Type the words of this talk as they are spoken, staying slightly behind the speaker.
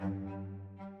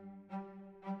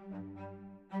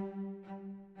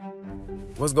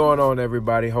What's going on,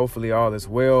 everybody? Hopefully all is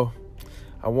well.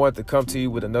 I want to come to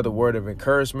you with another word of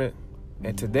encouragement.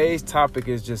 And today's topic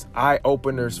is just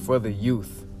eye-openers for the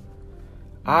youth.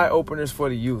 Eye-openers for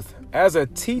the youth. As a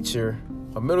teacher,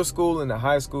 a middle school and a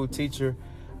high school teacher,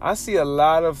 I see a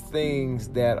lot of things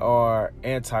that are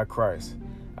anti-Christ.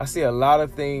 I see a lot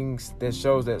of things that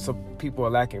shows that some people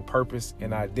are lacking purpose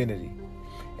and identity.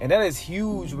 And that is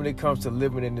huge when it comes to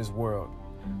living in this world.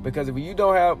 Because when you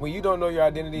don't know your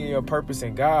identity and your purpose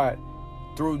in God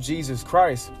through Jesus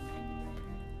Christ,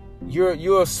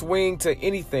 you'll swing to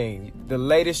anything. The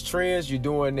latest trends, you're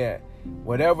doing that.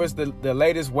 Whatever's the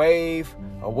latest wave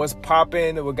or what's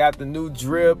popping, or we got the new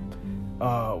drip,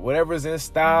 whatever's in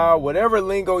style, whatever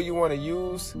lingo you want to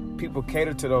use, people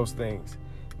cater to those things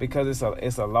because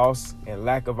it's a loss and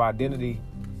lack of identity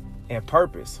and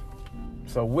purpose.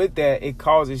 So with that, it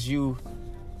causes you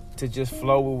to just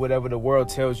flow with whatever the world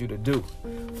tells you to do.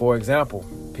 For example,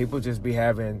 people just be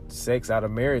having sex out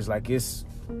of marriage like it's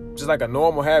just like a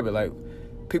normal habit. Like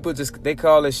people they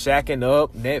call it shacking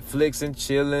up, Netflix and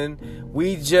chilling.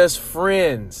 We just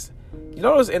friends. You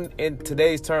notice in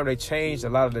today's term, they changed a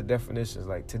lot of the definitions.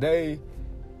 Like today,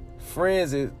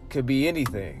 friends, it could be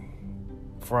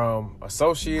anything from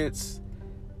associates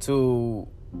to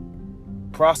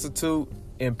prostitute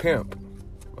and pimp.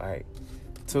 Like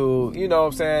to, you know what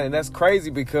I'm saying? And that's crazy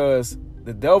because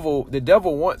the devil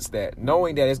wants that,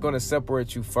 knowing that it's going to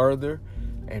separate you further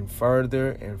and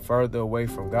further and further away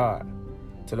from God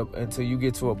until you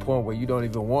get to a point where you don't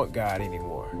even want God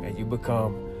anymore and you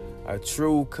become a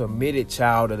true committed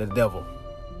child of the devil.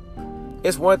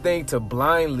 It's one thing to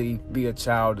blindly be a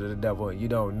child of the devil and you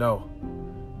don't know,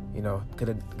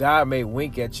 because God may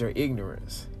wink at your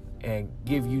ignorance and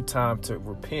give you time to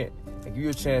repent and give you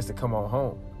a chance to come on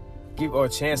home. Or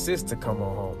chances to come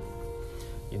on home,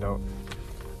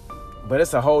 But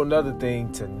it's a whole nother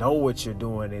thing to know what you're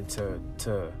doing and to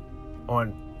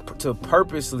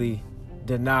purposely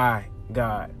deny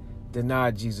God,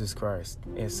 deny Jesus Christ,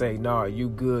 and say, "No, you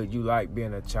good. You like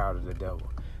being a child of the devil,"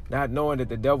 not knowing that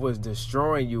the devil is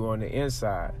destroying you on the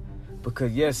inside.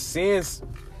 Because yes,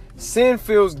 sin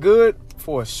feels good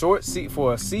for a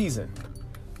season,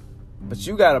 but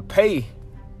you gotta pay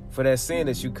for that sin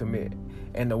that you commit.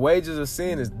 And the wages of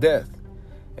sin is death.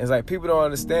 And it's like people don't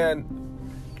understand.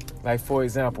 Like, for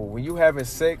example, when you having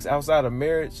sex outside of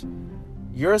marriage,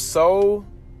 your soul,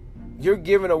 you're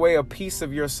giving away a piece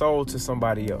of your soul to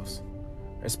somebody else.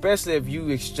 Especially if you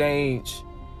exchange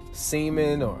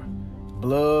semen or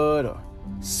blood or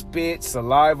spit,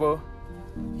 saliva.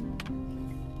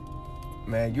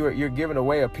 Man, you're giving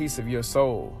away a piece of your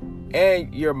soul.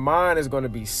 And your mind is going to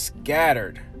be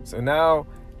scattered. So now,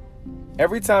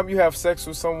 every time you have sex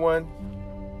with someone,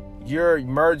 you're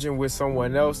merging with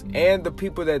someone else and the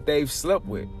people that they've slept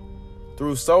with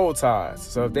through soul ties.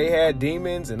 So if they had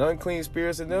demons and unclean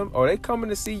spirits in them, they coming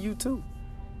to see you too.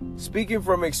 Speaking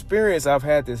from experience, I've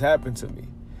had this happen to me.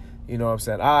 You know what I'm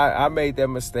saying? I made that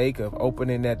mistake of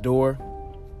opening that door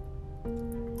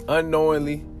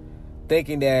unknowingly,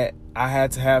 thinking that I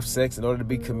had to have sex in order to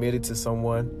be committed to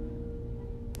someone.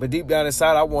 But deep down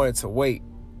inside, I wanted to wait.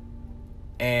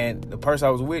 And the person I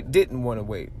was with didn't want to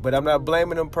wait. But I'm not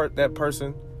blaming that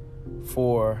person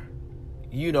for,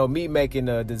 me making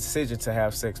a decision to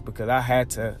have sex, because I had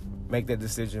to make that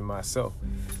decision myself.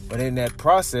 But in that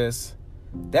process,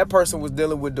 that person was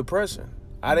dealing with depression.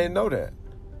 I didn't know that. You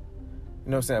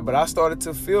know what I'm saying? But I started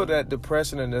to feel that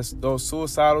depression and those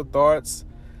suicidal thoughts,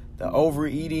 the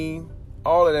overeating,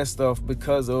 all of that stuff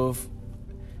because of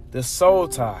the soul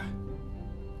tie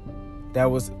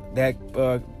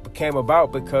that came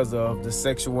about because of the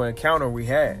sexual encounter we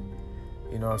had,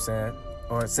 you know what I'm saying,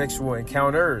 or sexual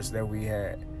encounters that we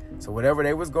had. So whatever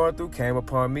they was going through came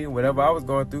upon me, whatever I was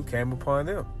going through came upon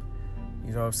them,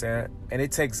 you know what I'm saying. And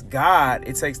it takes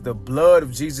the blood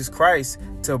of Jesus Christ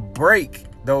to break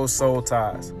those soul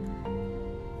ties.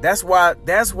 That's why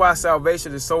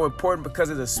salvation is so important, because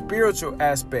of the spiritual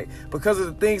aspect, because of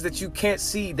the things that you can't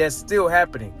see that's still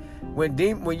happening. When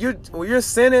you're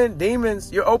sinning,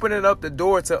 demons, you're opening up the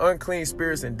door to unclean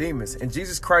spirits and demons. And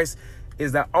Jesus Christ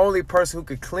is the only person who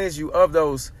could cleanse you of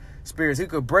those spirits. He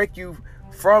could break you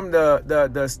from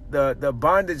the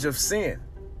bondage of sin.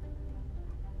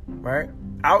 Right?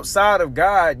 Outside of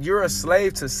God, you're a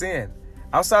slave to sin.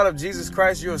 Outside of Jesus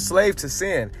Christ, you're a slave to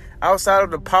sin. Outside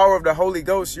of the power of the Holy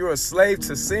Ghost, you're a slave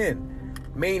to sin.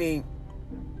 Meaning,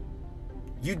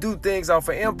 you do things off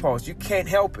of impulse. You can't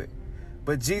help it.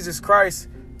 But Jesus Christ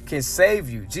can save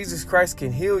you. Jesus Christ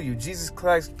can heal you. Jesus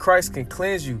Christ can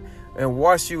cleanse you and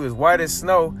wash you as white as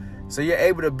snow, so you're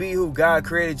able to be who God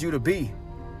created you to be.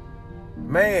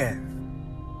 Man,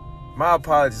 My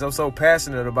apologies. I'm so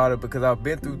passionate about it because I've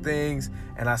been through things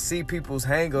and I see people's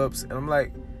hang-ups and I'm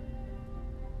like,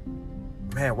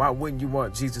 man, why wouldn't you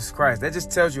want Jesus Christ? That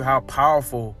just tells you how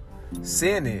powerful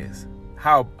sin is.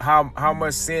 How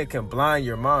much sin can blind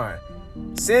your mind.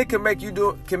 Sin can make you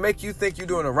think you're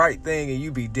doing the right thing and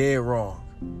you be dead wrong.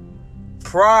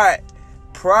 Pride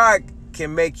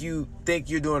can make you think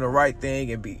you're doing the right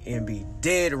thing and be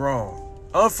dead wrong.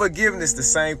 Unforgiveness, the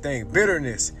same thing.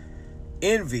 Bitterness,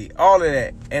 envy, all of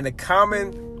that. And the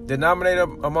common denominator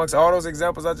amongst all those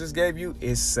examples I just gave you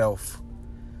is self.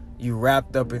 You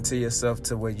wrapped up into yourself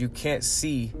to where you can't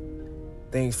see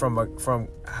things from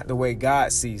the way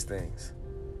God sees things.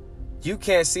 You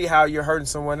can't see how you're hurting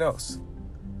someone else.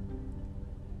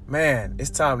 Man,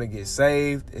 it's time to get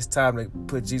saved. It's time to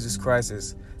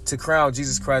crown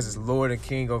Jesus Christ as Lord and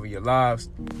King over your lives.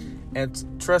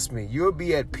 And trust me, you'll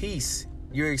be at peace.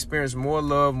 You'll experience more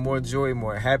love, more joy,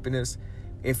 more happiness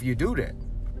if you do that.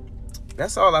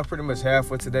 That's all I pretty much have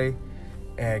for today.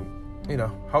 And,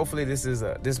 hopefully this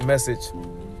message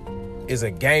is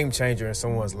a game changer in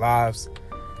someone's lives.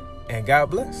 And God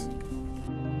bless.